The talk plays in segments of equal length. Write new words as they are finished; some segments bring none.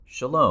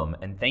Shalom,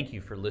 and thank you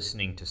for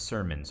listening to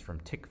sermons from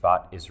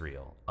Tikvat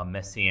Israel, a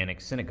Messianic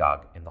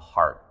synagogue in the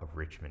heart of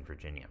Richmond,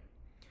 Virginia.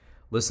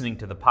 Listening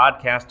to the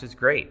podcast is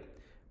great,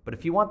 but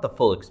if you want the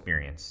full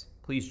experience,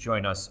 please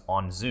join us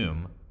on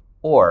Zoom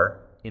or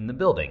in the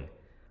building,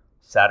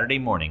 Saturday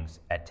mornings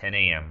at 10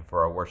 a.m.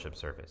 for our worship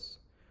service.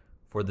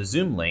 For the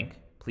Zoom link,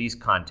 please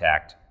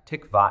contact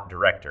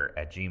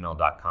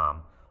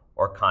tikvatdirector@gmail.com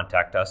or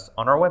contact us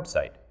on our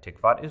website,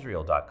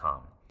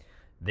 tikvatisrael.com.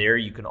 There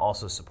you can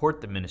also support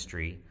the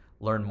ministry,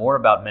 learn more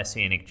about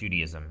Messianic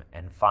Judaism,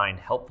 and find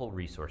helpful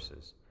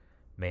resources.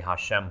 May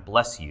Hashem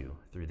bless you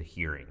through the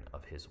hearing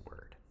of His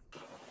word.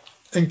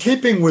 In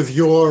keeping with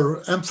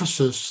your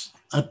emphasis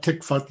at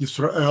Tikvat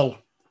Yisrael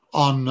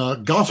on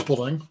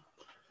gospeling,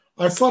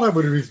 I thought I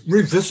would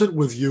revisit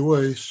with you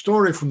a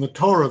story from the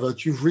Torah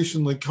that you've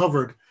recently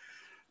covered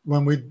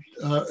when we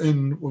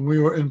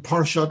were in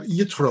Parshat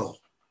Yitro.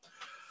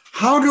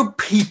 How do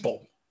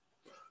people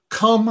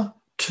come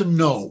to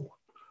know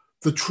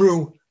the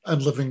true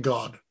and living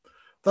God?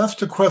 That's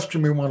the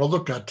question we want to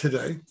look at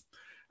today.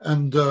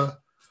 And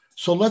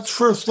so let's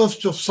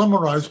just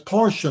summarize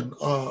portion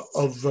of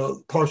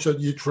Parshat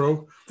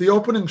Yitro, the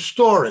opening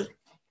story.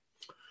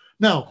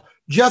 Now,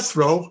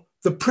 Jethro,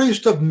 the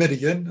priest of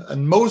Midian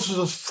and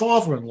Moses'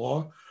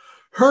 father-in-law,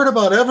 heard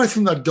about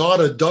everything that God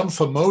had done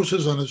for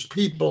Moses and his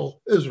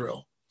people,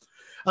 Israel,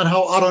 and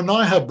how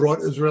Adonai had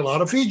brought Israel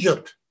out of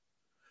Egypt.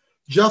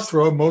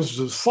 Jethro,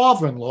 Moses'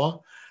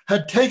 father-in-law,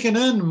 had taken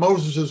in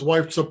Moses'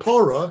 wife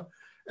Zipporah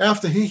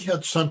after he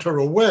had sent her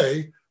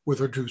away with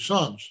her two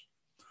sons.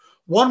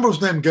 One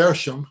was named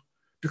Gershom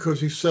because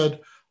he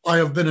said, "I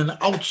have been an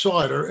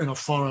outsider in a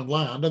foreign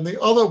land." And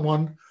the other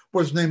one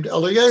was named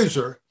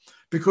Eliezer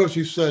because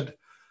he said,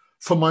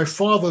 "For my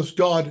father's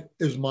God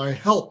is my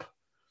help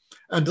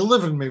and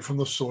delivered me from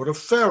the sword of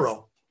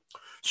Pharaoh."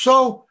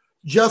 So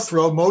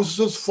Jethro,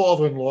 Moses'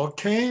 father-in-law,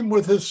 came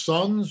with his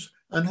sons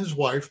and his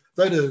wife,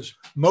 that is,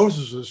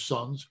 Moses'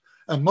 sons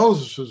and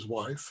Moses'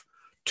 wife,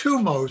 to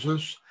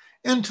Moses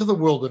into the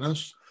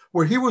wilderness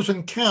where he was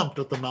encamped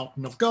at the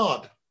mountain of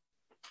God.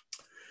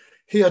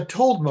 He had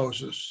told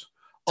Moses,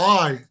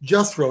 "I,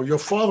 Jethro, your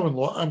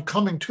father-in-law, am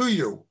coming to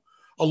you,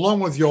 along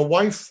with your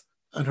wife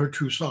and her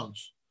two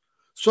sons."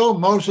 So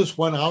Moses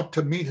went out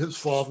to meet his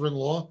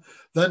father-in-law,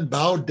 then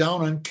bowed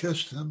down and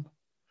kissed him.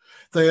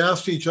 They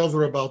asked each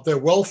other about their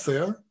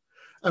welfare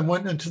and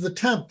went into the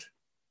tent.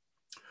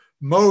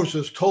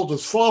 Moses told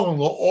his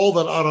father-in-law all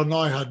that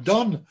Adonai had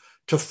done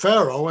to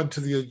Pharaoh and to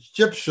the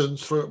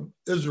Egyptians for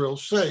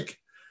Israel's sake,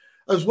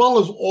 as well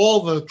as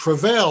all the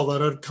travail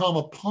that had come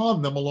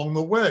upon them along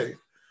the way,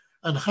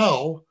 and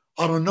how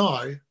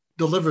Adonai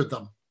delivered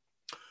them.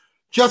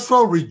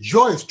 Jethro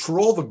rejoiced for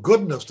all the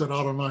goodness that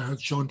Adonai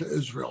had shown to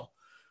Israel,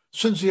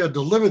 since he had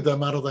delivered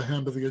them out of the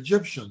hand of the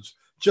Egyptians.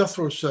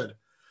 Jethro said,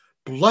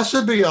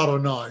 "Blessed be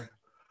Adonai,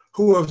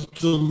 who has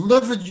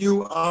delivered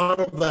you out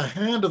of the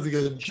hand of the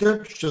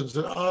Egyptians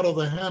and out of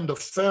the hand of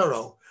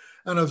Pharaoh,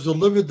 and has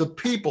delivered the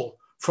people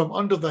from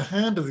under the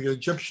hand of the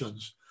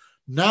Egyptians.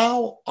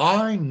 Now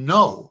I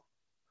know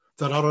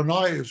that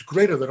Adonai is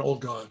greater than all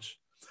gods,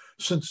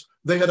 since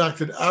they had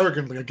acted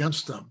arrogantly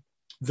against them."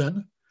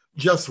 Then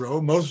Jethro,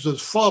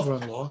 Moses'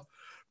 father-in-law,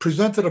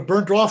 presented a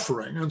burnt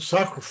offering and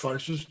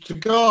sacrifices to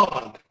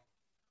God.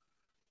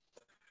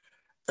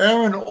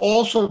 Aaron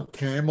also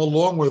came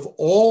along with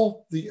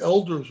all the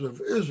elders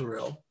of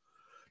Israel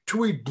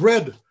to eat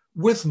bread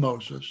with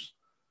Moses,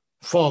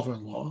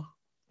 father-in-law,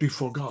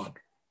 before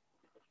God.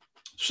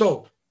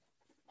 So,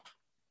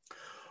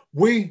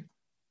 we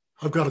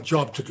have got a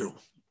job to do.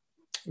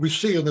 We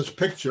see in this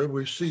picture,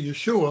 we see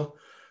Yeshua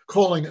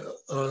calling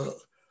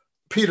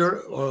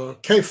Peter,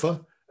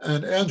 Kepha,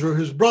 and Andrew,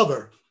 his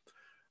brother.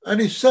 And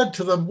he said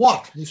to them,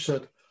 what? He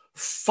said,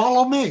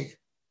 "Follow me,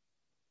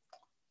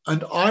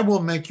 and I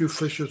will make you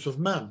fishers of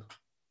men."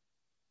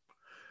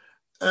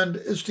 And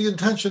it's the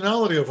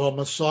intentionality of our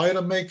Messiah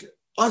to make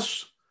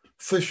us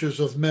fishers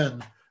of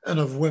men and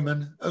of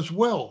women as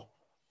well.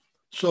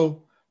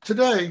 So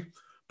today,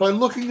 by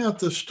looking at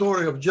the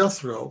story of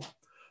Jethro,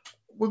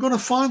 we're going to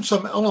find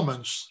some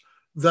elements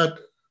that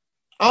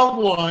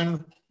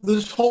outline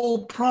this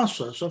whole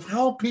process of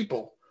how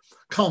people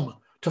come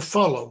to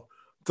follow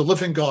the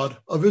living God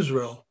of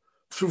Israel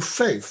through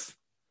faith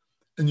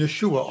in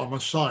Yeshua, our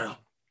Messiah.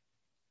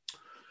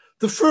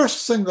 The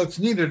first thing that's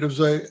needed is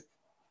a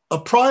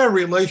prior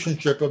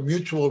relationship of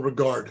mutual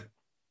regard.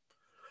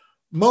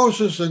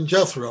 Moses and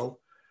Jethro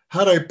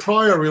had a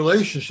prior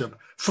relationship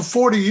for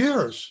 40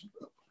 years.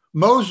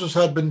 Moses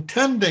had been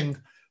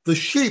tending the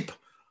sheep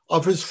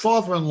of his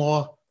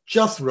father-in-law,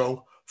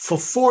 Jethro, for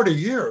 40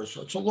 years.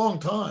 That's a long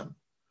time.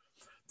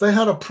 They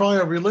had a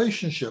prior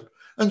relationship.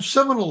 And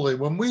similarly,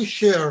 when we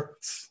share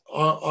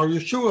our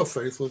Yeshua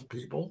faith with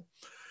people,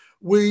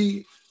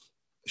 we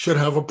should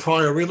have a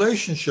prior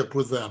relationship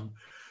with them.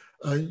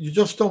 You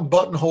just don't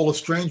buttonhole a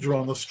stranger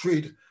on the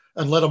street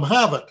and let them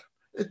have it.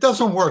 It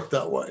doesn't work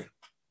that way.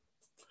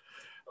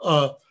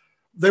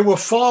 They were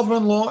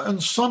father-in-law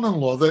and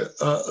son-in-law.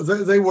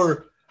 They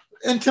were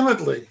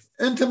intimately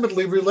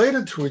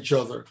related to each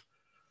other.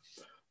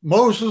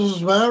 Moses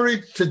was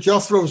married to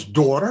Jethro's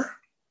daughter,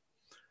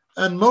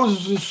 and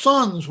Moses'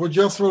 sons were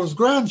Jethro's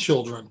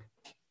grandchildren.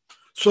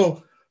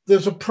 So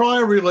there's a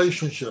prior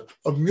relationship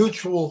of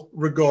mutual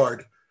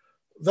regard.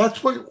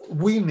 That's what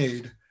we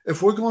need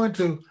if we're going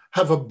to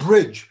have a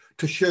bridge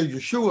to share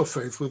Yeshua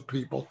faith with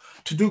people,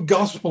 to do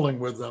gospeling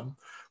with them.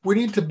 We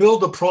need to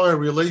build a prior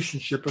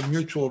relationship of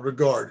mutual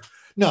regard.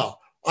 Now,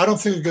 I don't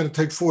think it's going to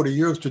take 40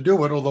 years to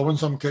do it, although in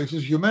some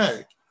cases you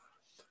may.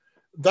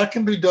 That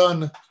can be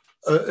done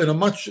in a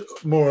much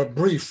more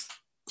brief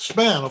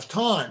span of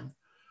time,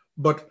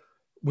 but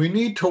we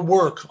need to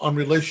work on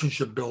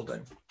relationship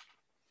building.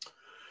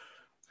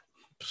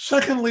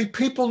 Secondly,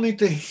 people need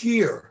to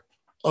hear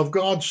of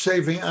God's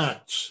saving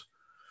acts.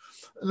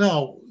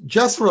 Now,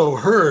 Jethro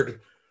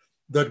heard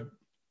that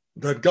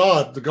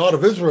God, the God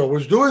of Israel,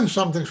 was doing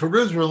something for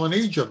Israel in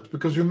Egypt,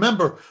 because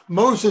remember,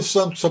 Moses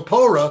sent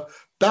Zipporah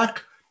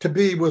back to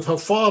be with her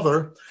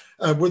father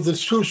with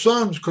his two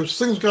sons, because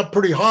things got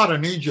pretty hot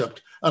in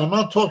Egypt. And I'm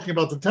not talking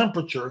about the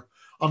temperature.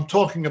 I'm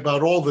talking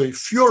about all the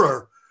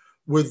furor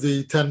with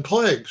the 10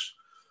 plagues.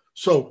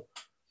 So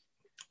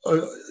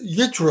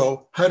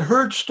Yitro had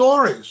heard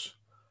stories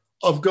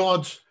of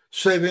God's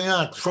saving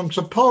acts from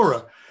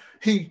Zipporah.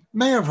 He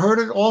may have heard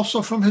it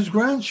also from his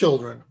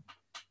grandchildren,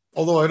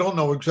 although I don't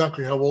know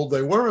exactly how old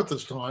they were at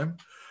this time,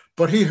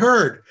 but he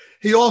heard.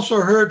 He also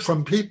heard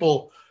from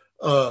people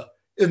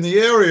in the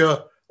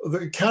area,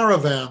 the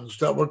caravans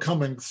that were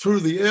coming through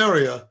the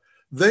area.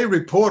 They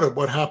reported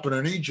what happened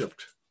in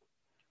Egypt.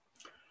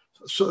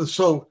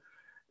 So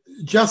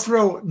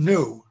Jethro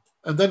knew.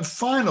 And then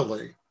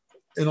finally,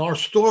 in our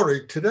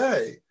story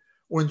today,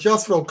 when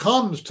Jethro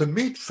comes to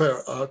meet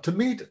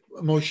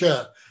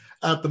Moshe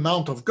at the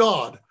Mount of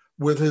God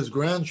with his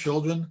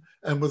grandchildren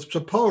and with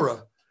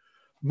Zipporah,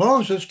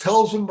 Moses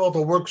tells him about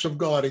the works of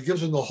God. He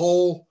gives him the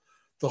whole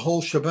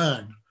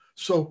shebang.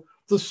 So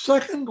the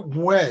second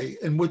way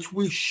in which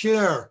we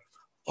share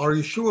our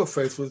Yeshua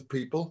faith with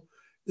people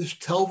is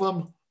tell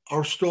them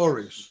our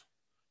stories.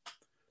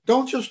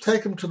 Don't just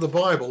take them to the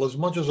Bible, as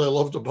much as I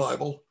love the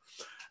Bible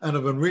and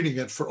have been reading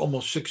it for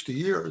almost 60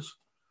 years.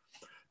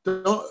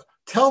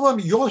 Tell them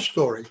your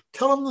story.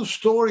 Tell them the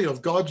story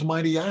of God's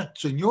mighty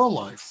acts in your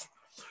life,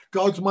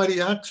 God's mighty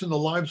acts in the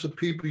lives of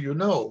people you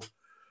know.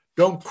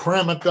 Don't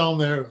cram it down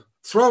their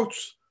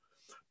throats,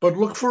 but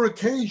look for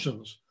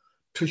occasions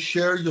to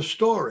share your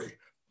story.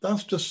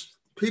 That's just,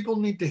 people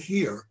need to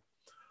hear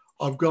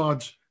of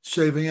God's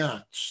saving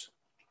acts.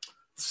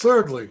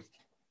 Thirdly,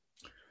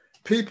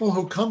 people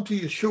who come to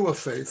Yeshua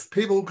faith,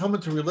 people who come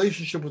into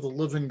relationship with the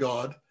living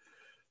God,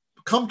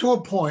 come to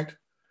a point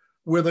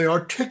where they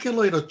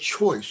articulate a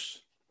choice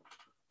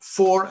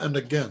for and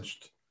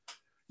against.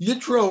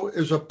 Yitro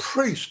is a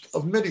priest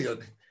of Midian.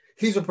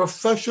 He's a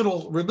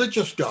professional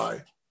religious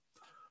guy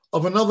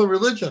of another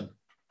religion.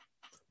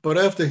 But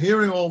after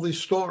hearing all these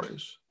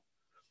stories,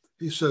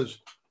 he says,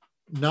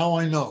 now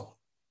I know.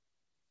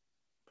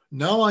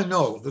 Now I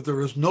know that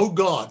there is no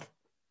God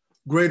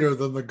greater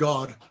than the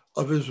God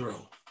of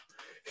Israel.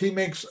 He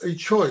makes a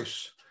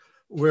choice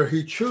where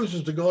he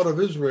chooses the God of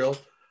Israel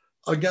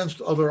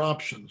against other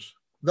options.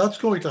 That's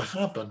going to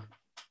happen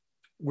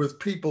with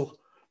people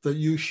that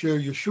you share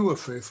Yeshua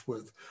faith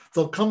with.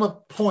 There'll come a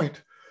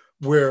point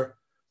where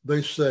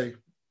they say,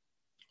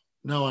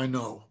 now I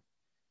know.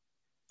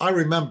 I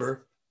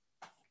remember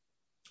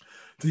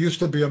there used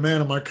to be a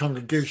man in my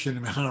congregation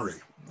named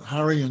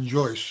Harry and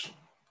Joyce.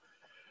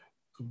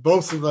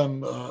 Both of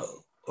them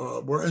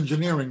were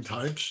engineering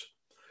types.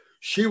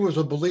 She was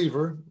a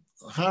believer.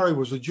 Harry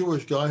was a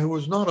Jewish guy who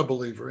was not a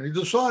believer. And he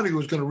decided he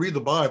was going to read the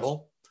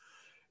Bible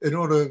in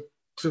order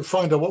to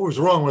find out what was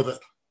wrong with it.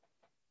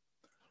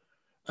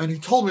 And he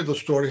told me the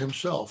story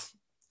himself.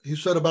 He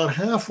said about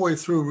halfway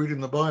through reading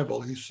the Bible,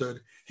 he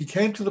said he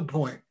came to the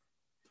point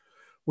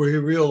where he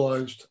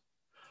realized,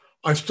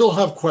 I still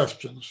have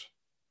questions,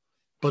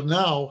 but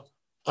now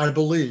I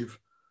believe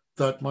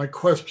that my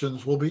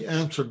questions will be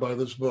answered by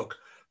this book.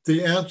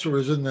 The answer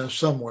is in there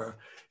somewhere.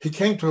 He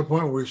came to a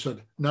point where he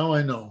said, now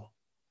I know.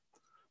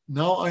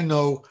 Now I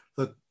know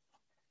that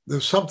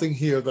there's something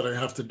here that I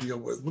have to deal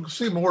with. We'll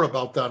see more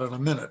about that in a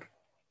minute.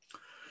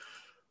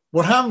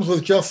 What happens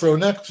with Jethro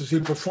next is he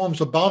performs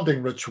a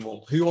bonding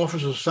ritual. He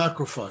offers a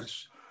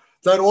sacrifice.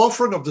 That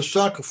offering of the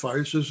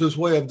sacrifice is his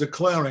way of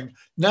declaring,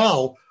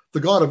 now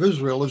the God of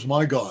Israel is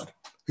my God.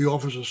 He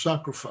offers a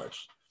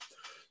sacrifice.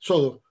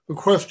 So the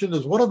question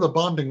is, what are the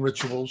bonding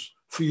rituals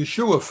for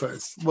Yeshua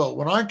faith? Well,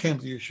 when I came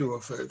to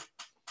Yeshua faith,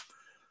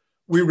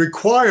 we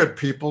required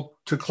people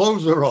to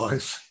close their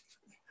eyes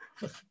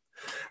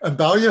and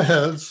bow your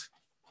heads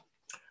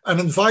and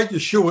invite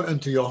Yeshua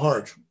into your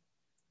heart.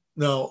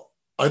 Now,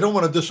 I don't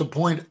want to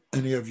disappoint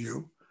any of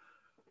you,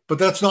 but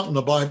that's not in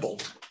the Bible.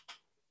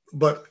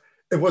 But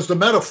it was the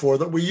metaphor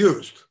that we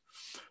used.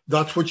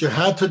 That's what you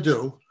had to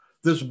do,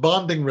 this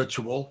bonding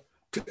ritual,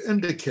 to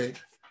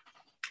indicate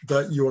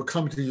that you are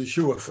coming to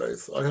Yeshua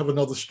faith. I have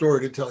another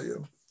story to tell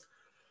you.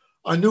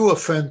 I knew a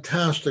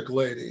fantastic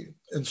lady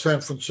in San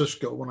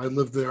Francisco when I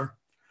lived there.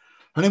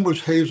 Her name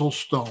was Hazel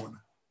Stone.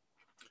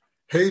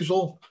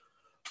 Hazel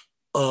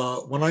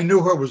when I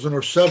knew her, was in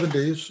her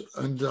 70s,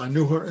 and I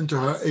knew her into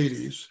her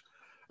 80s.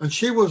 And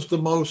she was the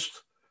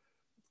most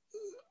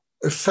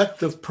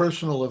effective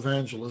personal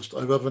evangelist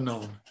I've ever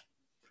known.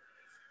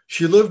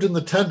 She lived in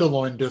the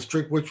Tenderloin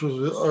district, which was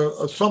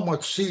a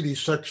somewhat seedy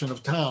section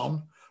of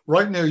town,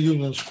 right near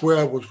Union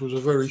Square, which was a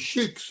very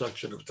chic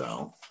section of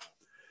town.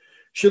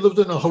 She lived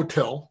in a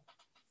hotel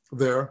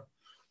there,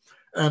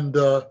 and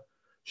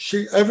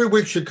she every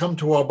week she'd come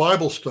to our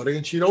Bible study,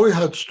 and she'd always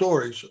had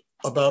stories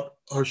about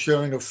her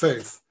sharing of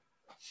faith.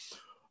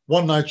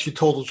 One night she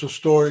told us a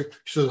story.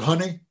 She said,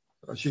 "Honey,"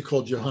 she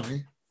called you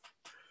honey.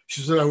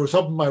 She said, "I was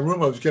up in my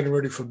room, I was getting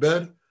ready for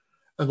bed,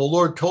 and the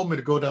Lord told me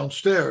to go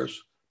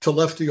downstairs to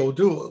Lefty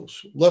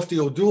O'Doul's. Lefty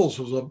O'Doul's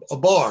was a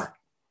bar."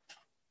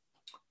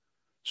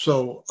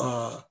 So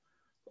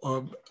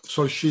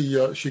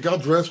she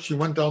got dressed, she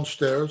went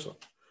downstairs.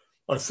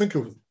 I think it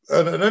was,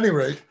 at any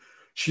rate,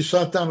 she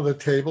sat down at the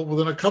table.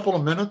 Within a couple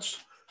of minutes,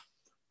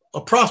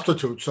 a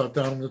prostitute sat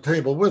down at the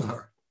table with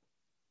her.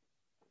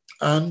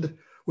 And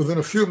within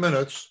a few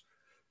minutes,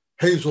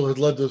 Hazel had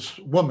led this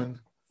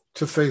woman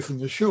to faith in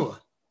Yeshua.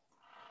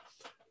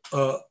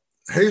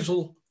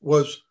 Hazel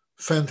was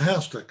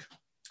fantastic.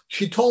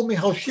 She told me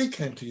how she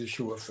came to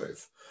Yeshua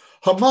faith.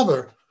 Her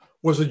mother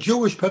was a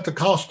Jewish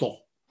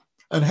Pentecostal,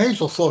 and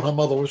Hazel thought her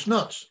mother was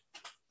nuts,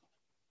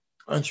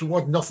 and she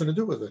wanted nothing to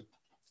do with it.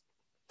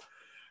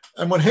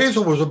 And when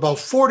Hazel was about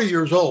 40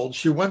 years old,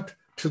 she went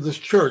to this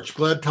church,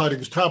 Glad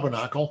Tidings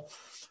Tabernacle,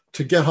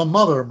 to get her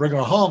mother and bring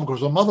her home,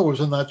 because her mother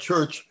was in that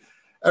church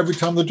every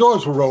time the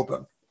doors were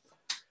open.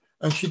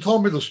 And she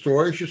told me the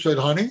story. She said,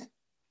 "Honey,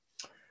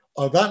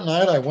 that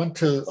night I went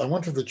to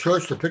the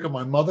church to pick up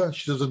my mother."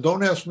 She says, "And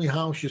don't ask me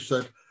how," she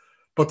said,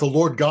 "but the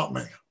Lord got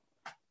me."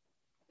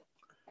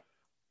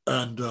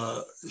 And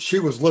she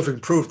was living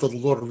proof that the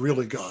Lord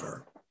really got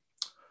her.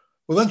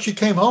 Well, then she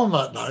came home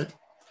that night,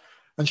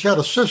 and she had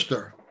a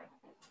sister.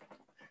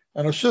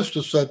 And her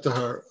sister said to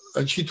her,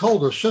 and she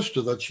told her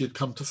sister that she had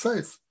come to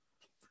faith.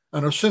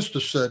 And her sister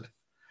said,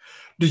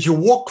 "Did you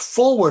walk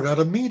forward at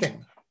a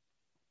meeting?"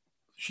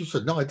 She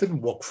said, "No, I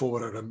didn't walk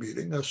forward at a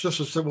meeting." Her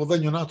sister said, "Well,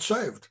 then you're not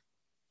saved."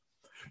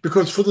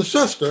 Because for the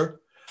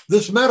sister,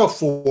 this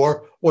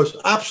metaphor was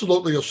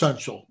absolutely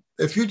essential.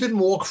 If you didn't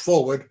walk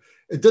forward,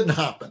 it didn't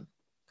happen.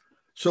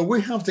 So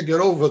we have to get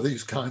over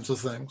these kinds of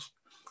things.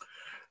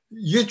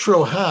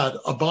 Yitro had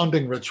a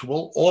bonding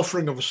ritual,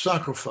 offering of a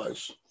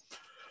sacrifice.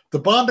 The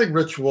bonding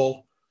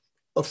ritual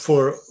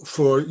for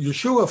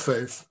Yeshua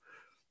faith,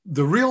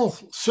 the real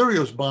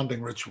serious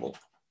bonding ritual,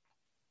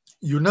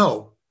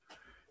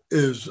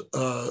 is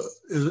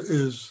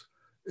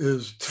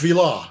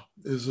tefillah,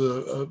 is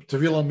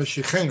tefillah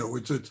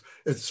Mashiachenu.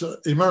 It's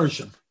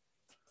immersion.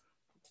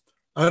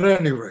 At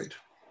any rate,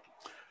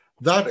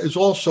 that is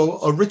also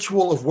a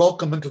ritual of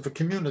welcome into the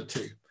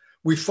community.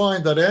 We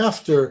find that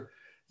after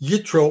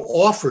Yitro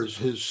offers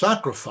his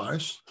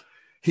sacrifice,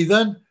 he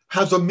then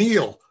has a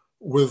meal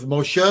with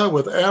Moshe,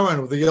 with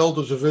Aaron, with the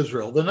elders of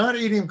Israel. They're not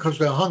eating because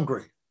they're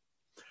hungry.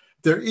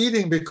 They're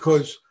eating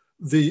because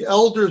the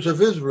elders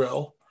of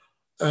Israel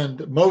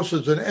and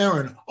Moses and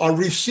Aaron are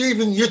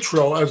receiving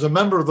Yitro as a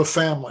member of the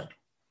family.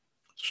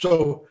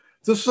 So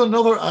this is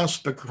another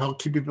aspect of how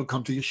people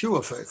come to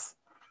Yeshua faith.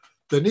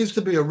 There needs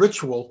to be a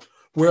ritual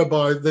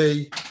whereby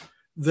they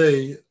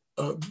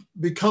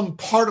become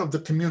part of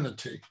the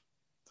community.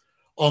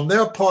 On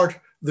their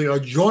part, they are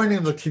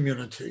joining the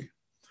community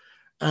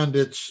and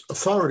its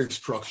authority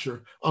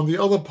structure. On the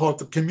other part,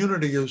 the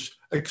community is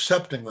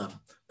accepting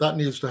them. That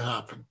needs to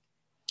happen.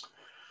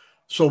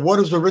 So what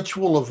is the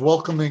ritual of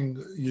welcoming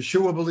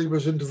Yeshua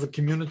believers into the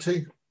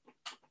community?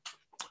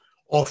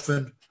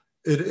 Often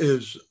it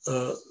is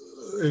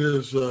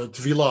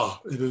tefillah,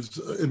 it is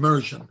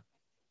immersion.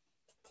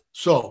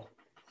 So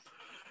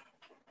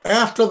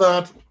after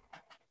that,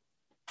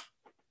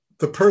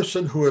 the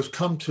person who has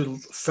come to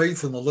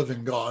faith in the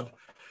living God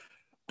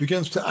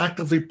begins to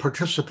actively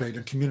participate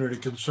in community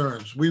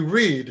concerns. We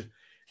read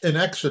in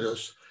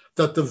Exodus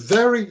that the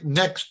very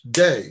next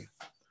day,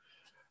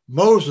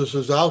 Moses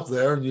is out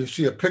there, and you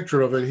see a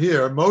picture of it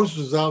here.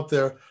 Moses is out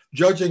there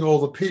judging all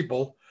the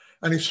people,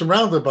 and he's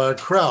surrounded by a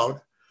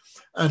crowd.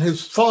 And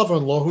his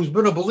father-in-law, who's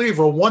been a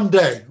believer one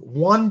day,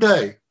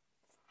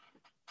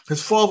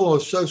 his father-in-law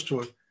says to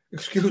him,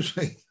 "Excuse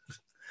me,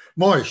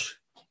 Moish,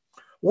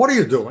 what are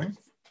you doing?"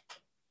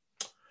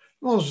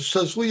 Moses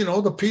says,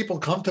 "Well, the people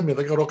come to me.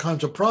 They got all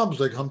kinds of problems.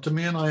 They come to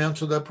me and I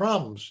answer their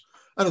problems."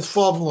 And his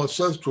father-in-law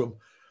says to him,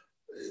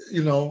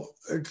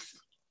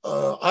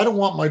 "I don't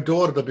want my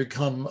daughter to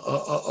become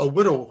a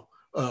widow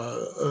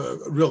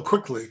real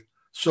quickly.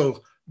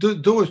 So do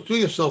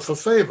yourself a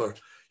favor.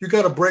 You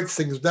got to break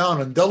things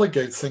down and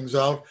delegate things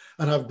out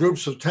and have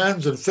groups of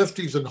 10s and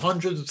 50s and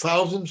hundreds of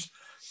thousands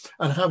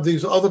and have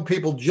these other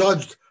people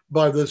judged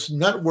by this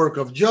network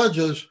of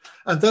judges.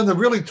 And then the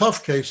really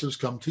tough cases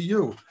come to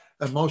you."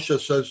 And Moshe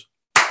says,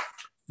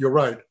 "You're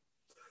right."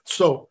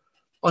 So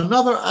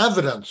another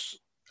evidence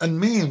and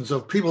means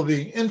of people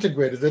being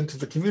integrated into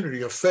the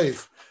community of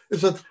faith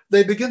is that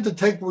they begin to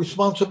take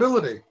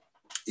responsibility,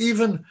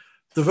 even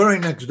the very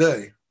next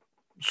day.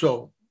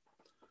 So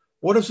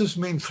what does this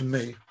mean for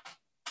me?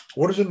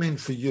 What does it mean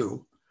for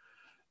you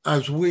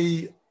as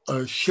we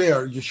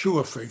share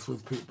Yeshua faith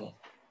with people?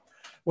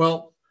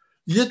 Well,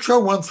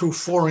 Yitro went through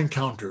 4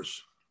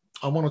 encounters.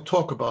 I want to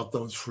talk about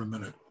those for a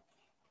minute,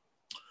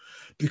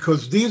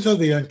 because these are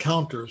the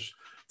encounters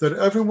that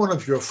every one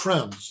of your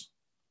friends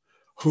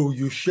who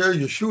you share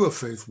Yeshua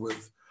faith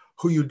with,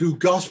 who you do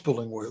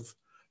gospeling with,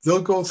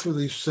 they'll go through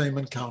these same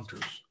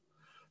encounters.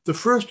 The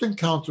first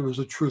encounter is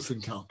a truth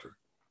encounter.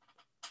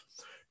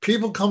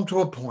 People come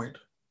to a point,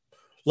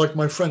 like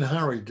my friend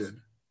Harry did,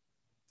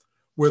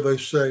 where they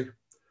say,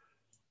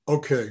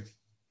 okay,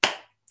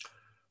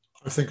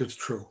 I think it's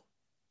true.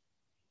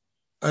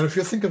 And if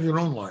you think of your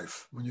own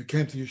life, when you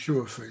came to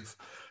Yeshua faith,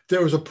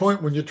 there was a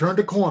point when you turned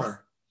a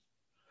corner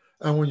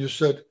and when you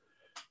said,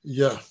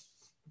 yeah,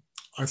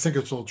 I think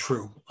it's all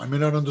true. I may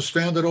not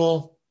understand it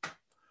all,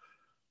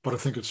 but I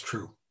think it's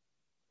true.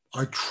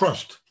 I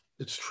trust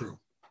it's true.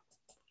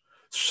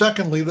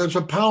 Secondly, there's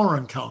a power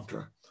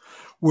encounter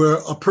where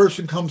a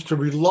person comes to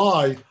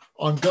rely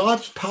on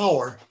God's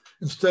power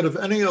instead of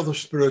any other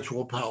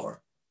spiritual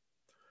power.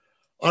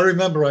 I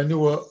remember I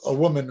knew a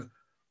woman,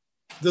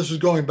 this is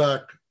going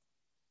back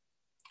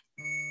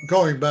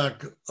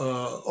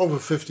over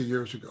 50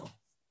 years ago.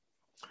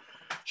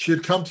 She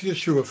had come to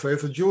Yeshua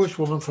faith, a Jewish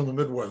woman from the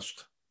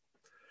Midwest,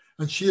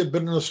 and she had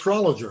been an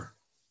astrologer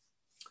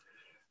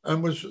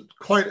and was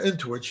quite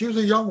into it. She was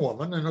a young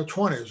woman in her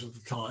 20s at the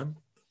time,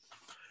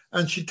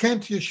 and she came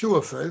to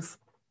Yeshua faith,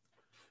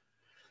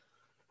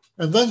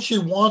 and then she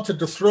wanted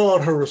to throw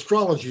out her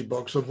astrology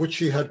books, of which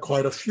she had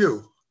quite a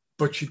few,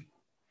 but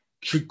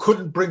she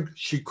couldn't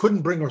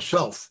bring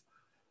herself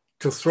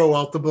to throw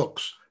out the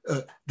books.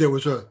 There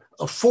was a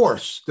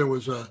force, there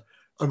was a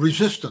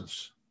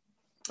resistance,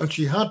 and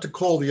she had to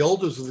call the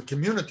elders of the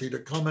community to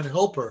come and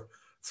help her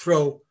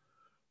throw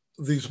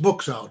these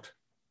books out,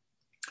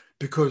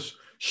 because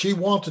she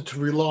wanted to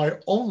rely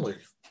only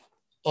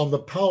on the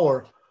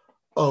power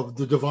of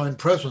the divine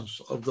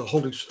presence of the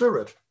Holy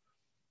Spirit.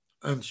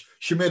 And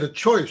she made a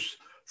choice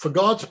for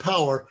God's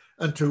power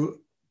and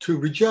to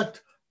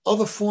reject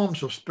other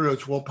forms of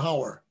spiritual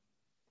power.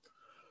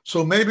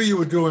 So maybe you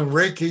were doing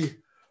Reiki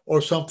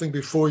or something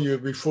before you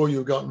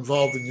got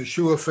involved in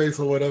Yeshua faith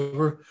or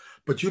whatever,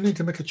 but you need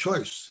to make a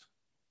choice.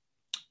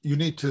 You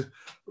need to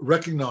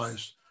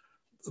recognize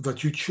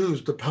that you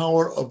choose the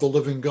power of the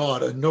living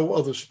God and no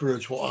other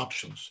spiritual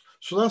options.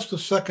 So that's the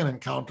second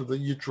encounter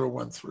that Yitro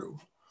went through,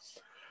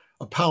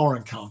 a power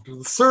encounter.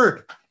 The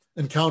third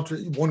encounter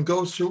one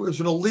goes through is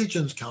an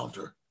allegiance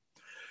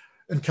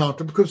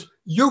encounter, because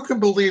you can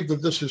believe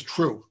that this is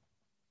true.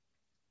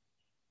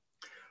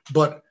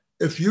 But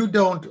if you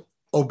don't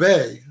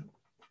obey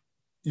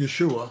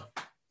Yeshua,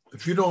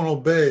 if you don't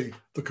obey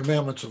the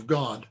commandments of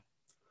God,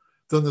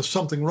 then there's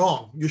something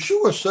wrong.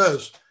 Yeshua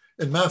says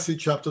in Matthew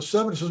chapter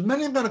 7, he says,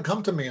 many are going to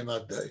come to me in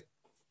that day,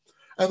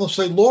 and they'll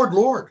say, Lord,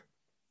 Lord.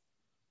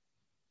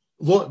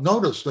 Lord,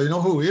 notice, they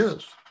know who he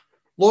is.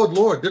 Lord,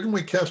 Lord, didn't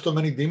we cast out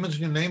many demons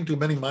in your name, do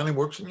many mighty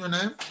works in your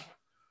name?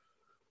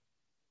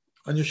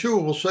 And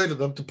Yeshua will say to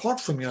them,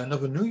 depart from me, I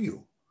never knew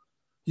you,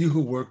 you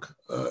who work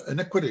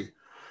iniquity.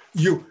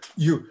 You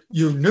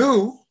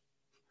knew,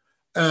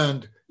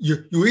 and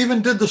you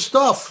even did the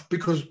stuff,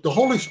 because the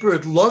Holy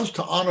Spirit loves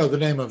to honor the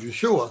name of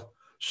Yeshua.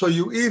 So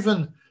you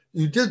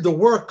did the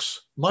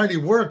works, mighty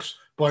works,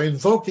 by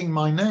invoking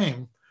my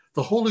name.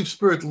 The Holy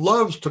Spirit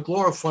loves to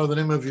glorify the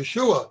name of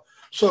Yeshua.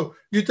 So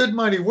you did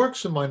mighty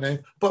works in my name,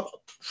 but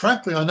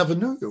frankly, I never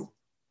knew you,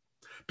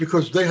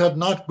 because they had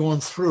not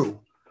gone through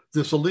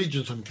this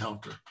allegiance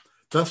encounter.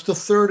 That's the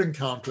third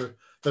encounter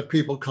that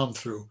people come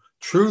through: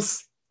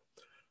 truth,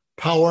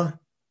 power,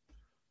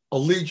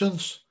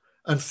 allegiance,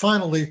 and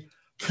finally,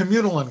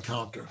 communal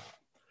encounter,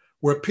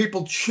 where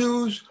people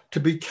choose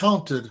to be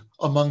counted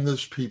among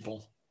this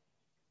people.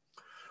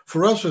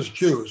 For us as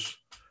Jews,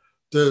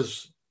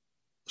 there's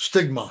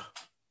stigma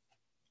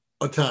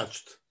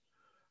attached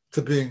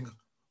to being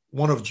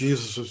one of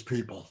Jesus's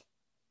people,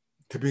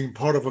 to being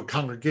part of a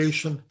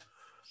congregation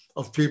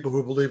of people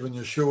who believe in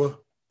Yeshua.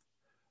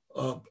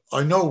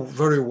 I know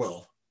very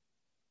well,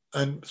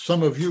 and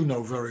some of you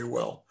know very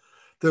well,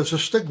 there's a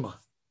stigma.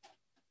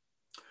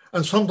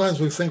 And sometimes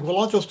we think, well,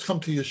 I'll just come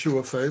to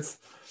Yeshua faith.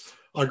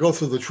 I go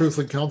through the truth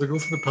encounter, go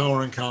through the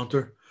power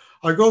encounter,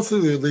 I go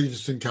through the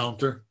allegiance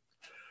encounter,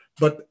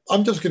 but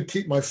I'm just going to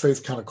keep my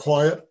faith kind of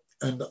quiet,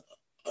 and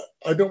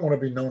I don't want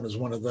to be known as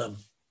one of them.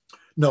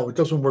 No, it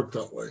doesn't work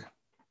that way.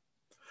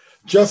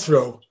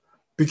 Jethro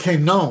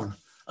became known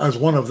as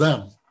one of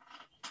them.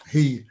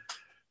 He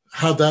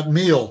had that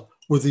meal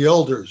with the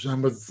elders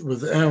and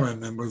with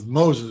Aaron and with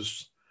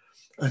Moses,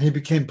 and he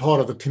became part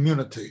of the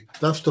community.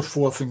 That's the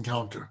fourth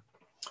encounter.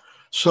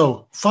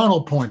 So,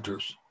 final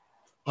pointers.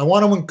 I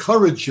want to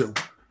encourage you.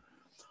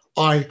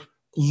 I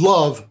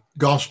love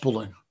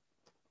gospeling.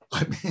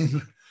 I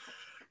mean,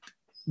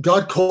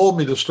 God called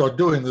me to start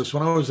doing this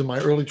when I was in my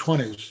early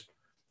 20s.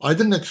 I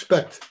didn't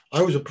expect,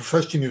 I was a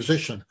professional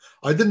musician.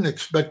 I didn't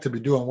expect to be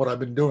doing what I've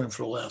been doing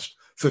for the last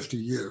 50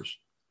 years.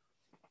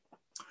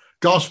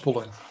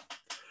 Gospeling.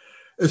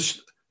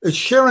 It's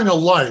sharing a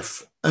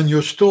life and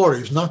your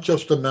stories, not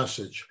just a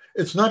message.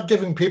 It's not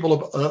giving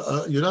people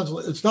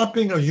it's not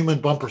being a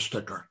human bumper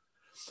sticker.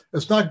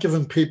 It's not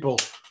giving people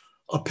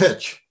a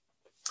pitch.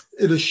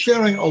 It is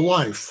sharing a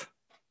life.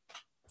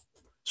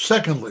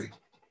 Secondly,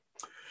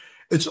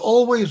 it's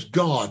always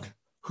God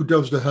who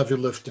does the heavy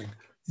lifting.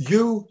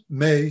 You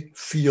may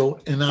feel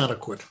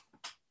inadequate.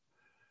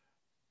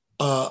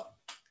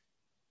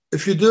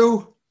 If you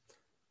do,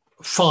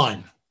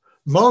 fine.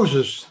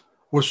 Moses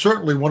was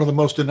certainly one of the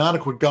most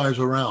inadequate guys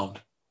around.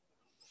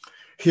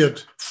 He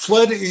had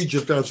fled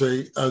Egypt as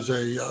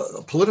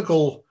a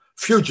political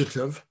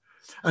fugitive,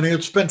 and he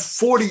had spent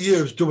 40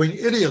 years doing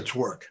idiot's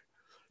work.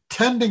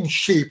 Tending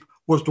sheep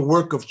was the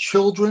work of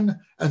children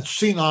and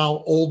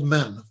senile old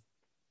men.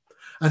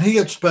 And he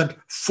had spent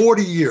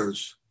 40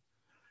 years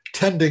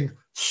tending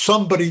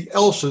somebody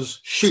else's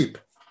sheep.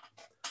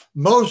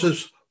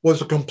 Moses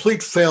was a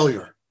complete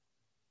failure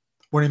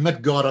when he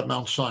met God at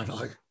Mount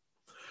Sinai.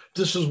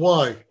 This is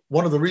why,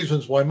 one of the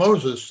reasons why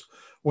Moses,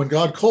 when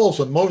God calls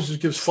him, Moses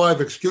gives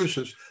 5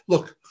 excuses.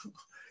 Look,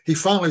 he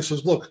finally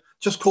says, look,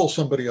 just call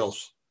somebody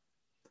else.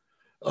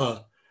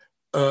 But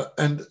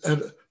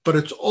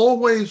it's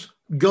always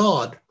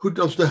God who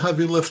does the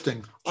heavy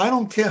lifting. I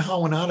don't care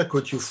how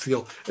inadequate you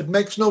feel. It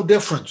makes no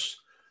difference.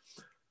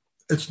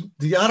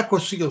 The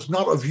adequacy is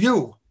not of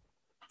you.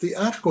 The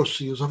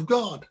adequacy is of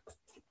God.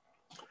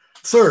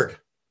 Third,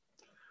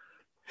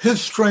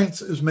 his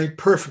strength is made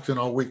perfect in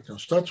our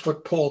weakness. That's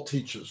what Paul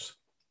teaches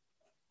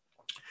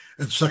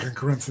in 2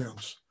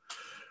 Corinthians.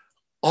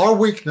 Our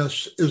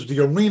weakness is the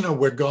arena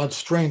where God's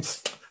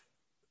strength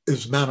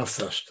is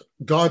manifest.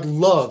 God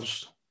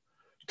loves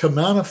to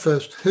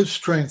manifest his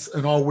strength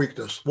in our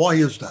weakness. Why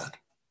is that?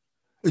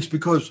 It's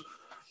because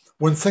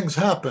when things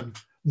happen,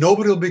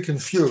 nobody will be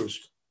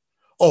confused.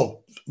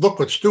 Oh, look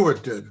what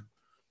Stuart did.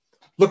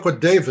 Look what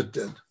David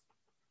did.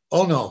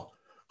 Oh no,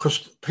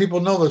 because people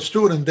know that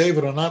Stuart and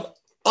David are not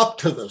up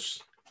to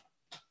this.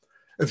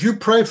 If you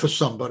pray for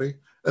somebody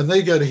and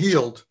they get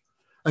healed,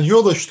 and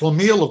you're the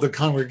shlemiel of the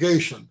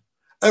congregation,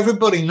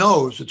 everybody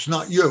knows it's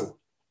not you.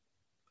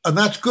 And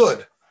that's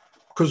good,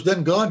 because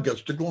then God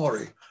gets the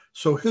glory.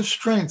 So his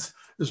strength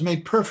is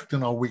made perfect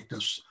in our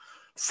weakness.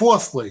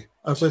 Fourthly,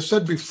 as I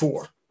said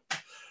before,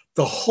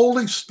 the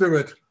Holy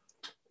Spirit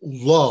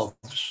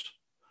loves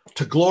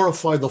to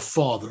glorify the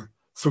Father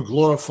through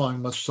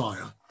glorifying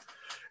Messiah.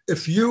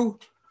 If you,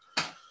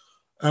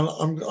 and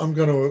I'm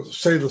going to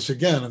say this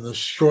again in this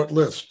short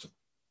list,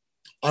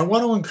 I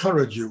want to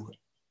encourage you,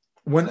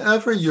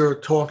 whenever you're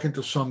talking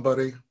to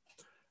somebody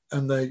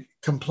and they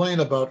complain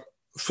about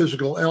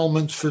physical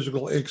ailments,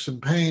 physical aches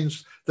and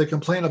pains, they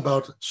complain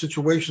about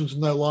situations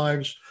in their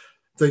lives,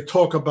 they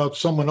talk about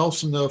someone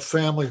else in their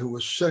family who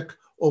is sick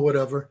or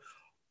whatever,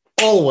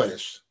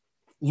 always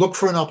look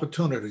for an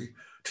opportunity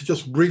to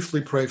just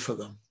briefly pray for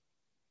them.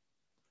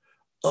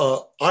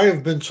 I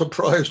have been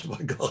surprised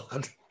by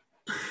God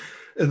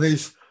in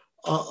these.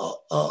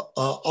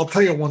 I'll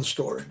tell you one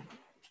story.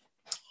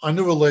 I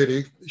knew a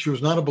lady, she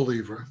was not a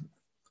believer.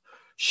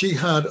 She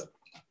had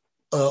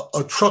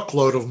a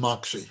truckload of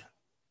moxie.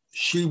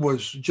 She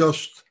was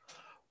just,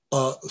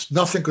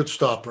 nothing could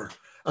stop her.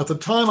 At the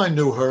time I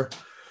knew her,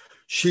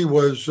 she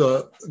was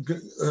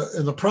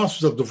in the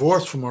process of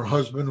divorce from her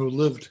husband, who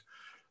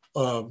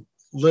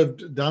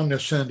lived down near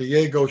San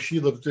Diego. She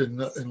lived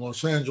in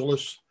Los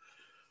Angeles.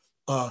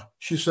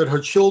 She said her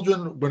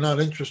children were not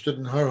interested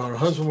in her. Her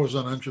husband was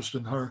not interested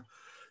in her.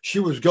 She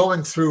was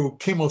going through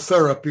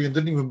chemotherapy and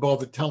didn't even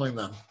bother telling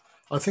them.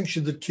 I think she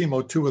did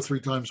chemo 2 or 3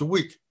 times a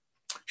week.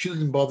 She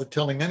didn't bother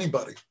telling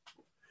anybody.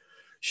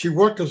 She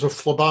worked as a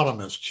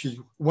phlebotomist. She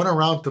went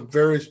around to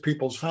various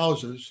people's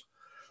houses,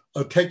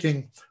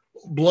 taking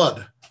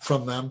blood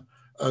from them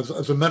as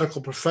a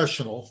medical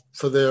professional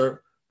for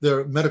their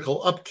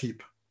medical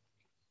upkeep.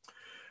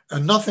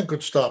 And nothing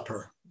could stop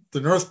her. The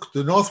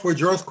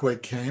Northridge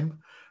earthquake came,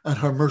 and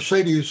her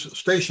Mercedes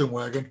station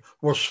wagon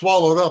was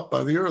swallowed up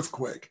by the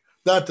earthquake.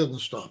 That didn't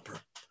stop her.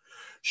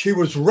 She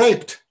was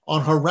raped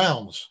on her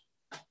rounds.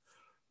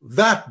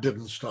 That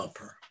didn't stop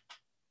her.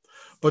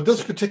 But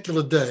this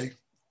particular day,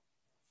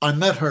 I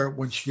met her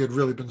when she had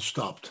really been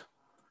stopped.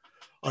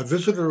 I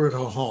visited her at her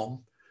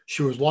home.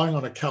 She was lying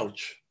on a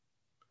couch,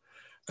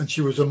 and she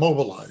was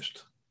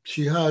immobilized.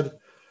 She had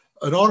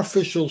an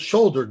artificial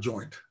shoulder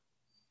joint,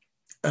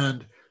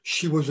 and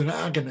she was in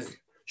agony.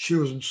 She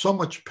was in so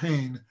much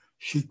pain,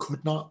 she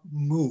could not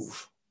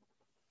move.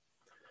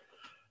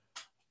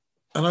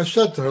 And I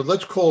said to her,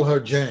 let's call her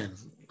Jane.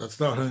 That's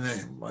not her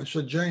name. I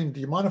said, Jane,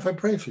 do you mind if I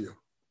pray for you?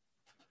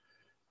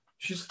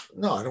 She said,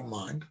 no, I don't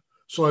mind.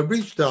 So I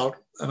reached out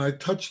and I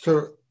touched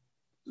her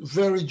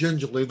very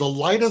gingerly, the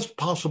lightest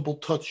possible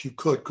touch you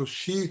could,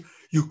 because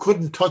you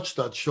couldn't touch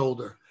that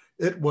shoulder.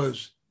 It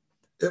was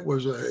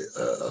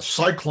a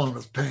cyclone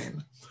of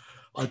pain.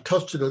 I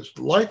touched it as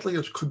lightly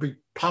as could be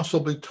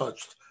possibly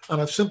touched.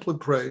 And I simply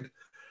prayed,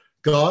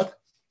 God,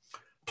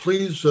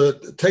 please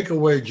take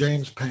away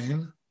Jane's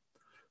pain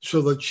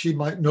so that she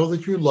might know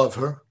that you love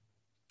her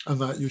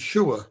and that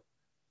Yeshua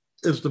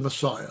is the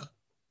Messiah.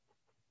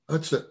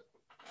 That's it.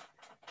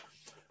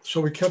 So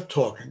we kept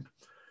talking.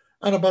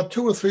 And about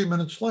 2 or 3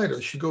 minutes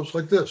later, she goes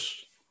like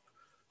this.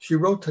 She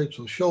rotates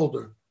her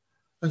shoulder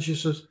and she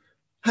says,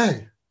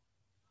 hey,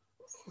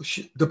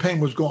 the pain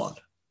was gone.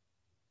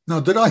 Now,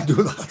 did I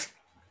do that?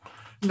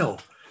 No.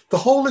 The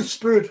Holy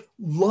Spirit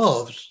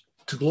loves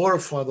to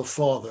glorify the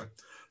Father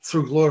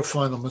through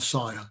glorifying the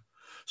Messiah.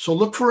 So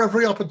look for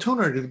every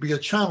opportunity to be a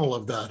channel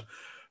of that.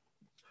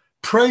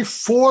 Pray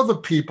for the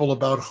people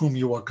about whom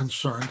you are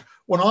concerned.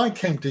 When I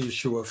came to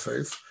Yeshua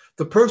faith,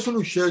 the person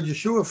who shared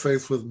Yeshua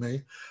faith with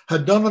me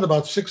had done it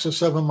about 6 or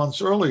 7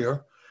 months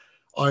earlier.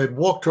 I had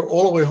walked her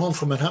all the way home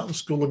from Manhattan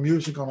School of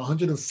Music on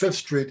 105th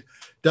Street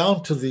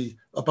down to the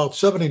about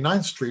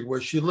 79th Street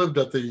where she lived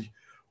at the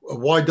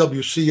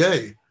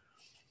YWCA,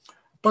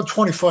 about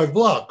 25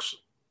 blocks.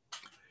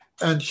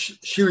 And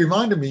she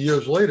reminded me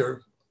years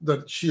later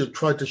that she had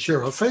tried to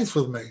share her faith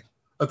with me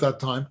at that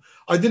time.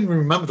 I didn't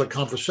remember the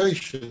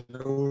conversation.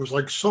 It was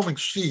like sowing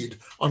seed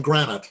on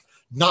granite,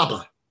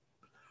 nada.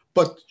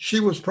 But she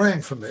was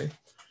praying for me,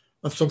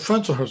 and some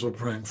friends of hers were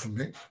praying for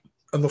me.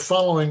 And the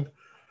following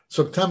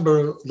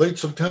September, late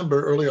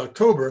September, early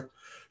October,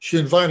 she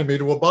invited me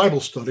to a Bible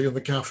study in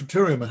the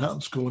cafeteria at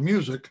Manhattan School of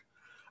Music.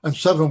 And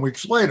 7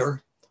 weeks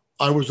later,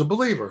 I was a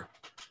believer.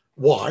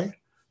 Why?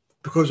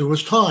 Because it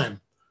was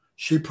time.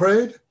 She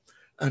prayed,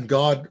 and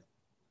God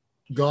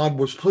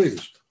was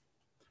pleased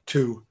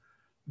to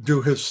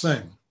do his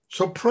thing.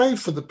 So pray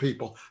for the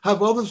people.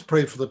 Have others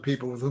pray for the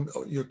people with whom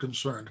you're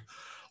concerned.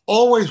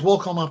 Always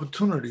welcome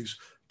opportunities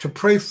to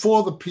pray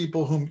for the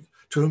people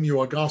to whom you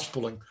are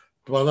gospeling.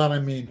 By that I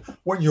mean,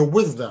 when you're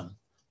with them,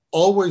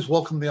 always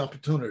welcome the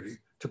opportunity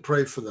to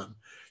pray for them.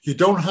 You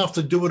don't have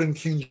to do it in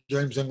King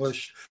James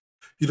English.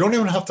 You don't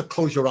even have to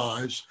close your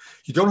eyes.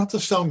 You don't have to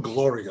sound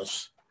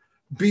glorious.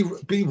 Be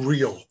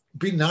real.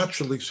 Be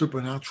naturally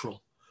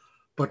supernatural.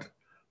 But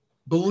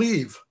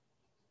believe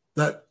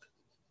that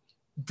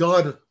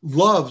God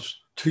loves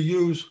to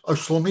use a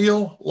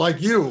Shlemiel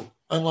like you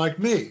and like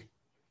me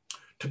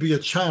to be a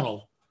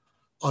channel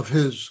of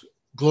his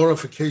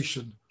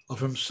glorification of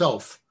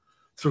himself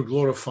through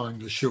glorifying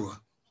Yeshua.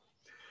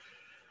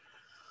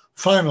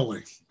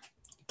 Finally,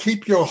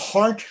 keep your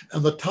heart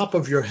and the top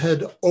of your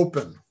head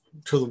open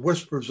to the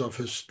whispers of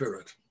his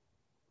Spirit.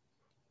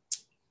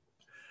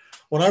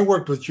 When I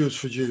worked with Jews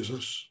for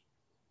Jesus,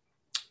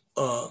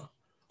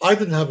 I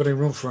didn't have any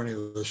room for any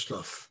of this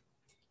stuff.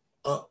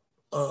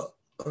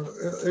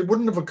 It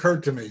wouldn't have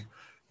occurred to me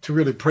to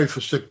really pray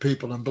for sick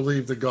people and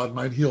believe that God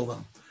might heal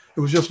them. It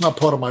was just not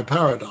part of my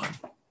paradigm.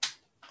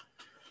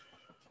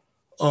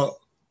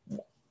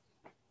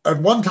 At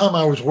one time,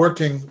 I was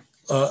working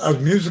as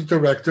music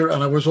director,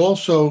 and I was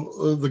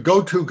also the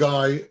go-to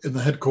guy in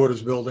the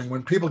headquarters building.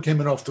 When people came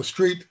in off the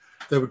street,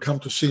 they would come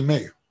to see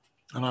me,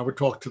 and I would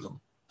talk to them.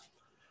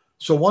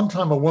 So one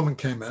time, a woman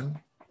came in.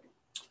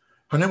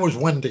 Her name was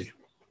Wendy.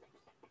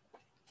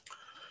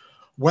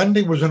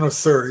 Wendy was in her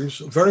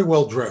 30s, very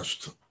well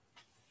dressed.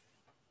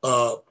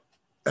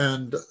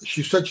 And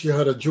she said she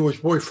had a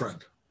Jewish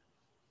boyfriend.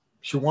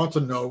 She wanted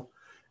to know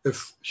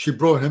if she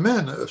brought him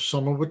in, if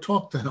someone would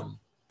talk to him.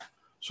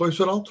 So I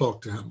said, I'll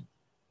talk to him.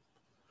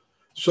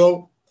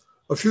 So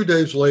a few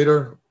days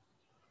later,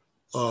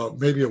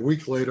 maybe a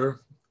week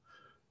later,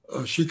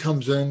 she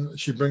comes in,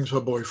 she brings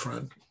her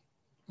boyfriend.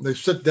 They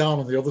sit down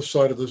on the other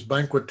side of this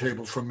banquet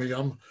table from me.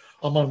 I'm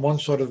on one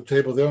side of the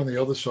table, they're on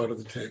the other side of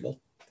the table.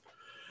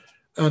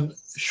 And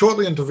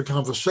shortly into the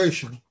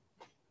conversation,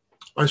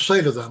 I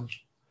say to them,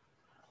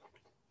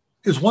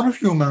 is one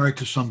of you married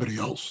to somebody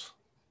else?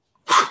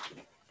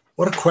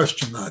 What a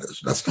question that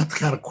is. That's not the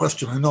kind of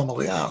question I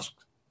normally ask.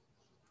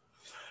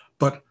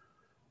 But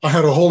I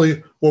had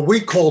what we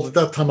called at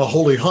that time a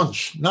holy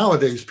hunch.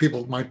 Nowadays,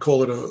 people might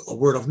call it a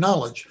word of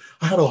knowledge.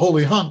 I had a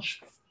holy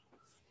hunch.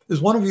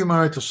 Is one of you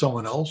married to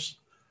someone else?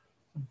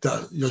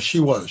 Yes, she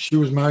was. She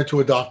was married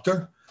to a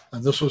doctor,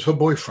 and this was her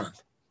boyfriend.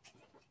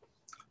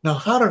 Now,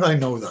 how did I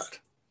know that?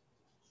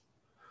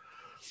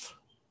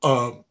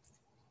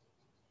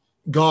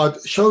 God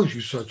shows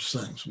you such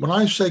things. When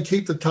I say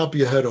keep the top of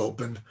your head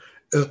open,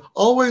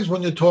 always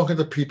when you're talking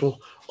to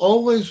people,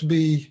 always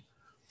be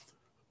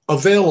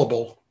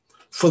available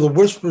for the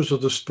whispers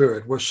of the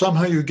Spirit, where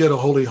somehow you get a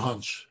holy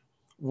hunch.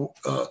 John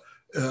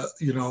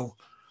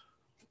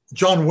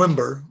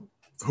Wimber,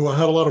 who I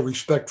had a lot of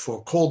respect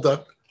for, called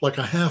that like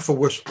a half a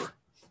whisper.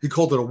 He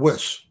called it a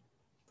whis.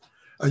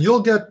 And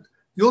you'll get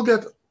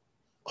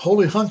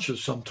holy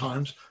hunches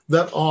sometimes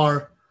that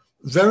are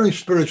very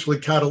spiritually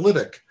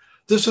catalytic.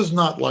 This is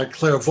not like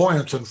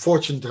clairvoyance and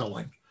fortune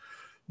telling.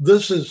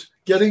 This is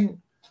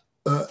getting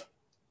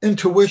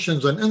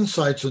intuitions and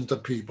insights into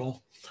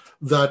people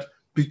that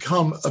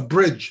become a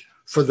bridge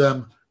for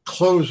them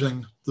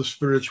closing the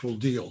spiritual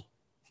deal.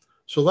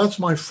 So that's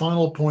my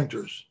final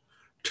pointers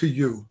to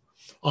you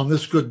on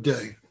this good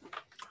day.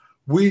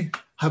 We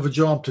have a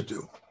job to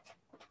do.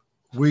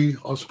 We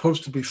are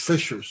supposed to be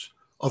fishers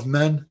of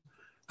men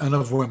and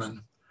of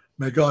women.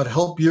 May God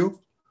help you.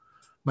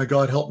 May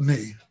God help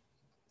me.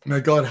 May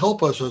God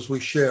help us as we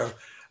share.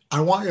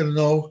 I want you to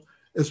know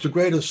it's the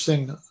greatest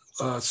thing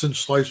since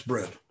sliced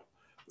bread.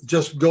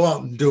 Just go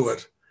out and do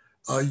it.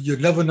 You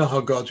never know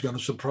how God's going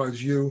to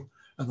surprise you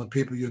and the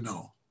people you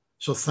know.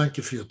 So thank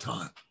you for your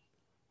time.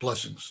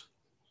 Blessings.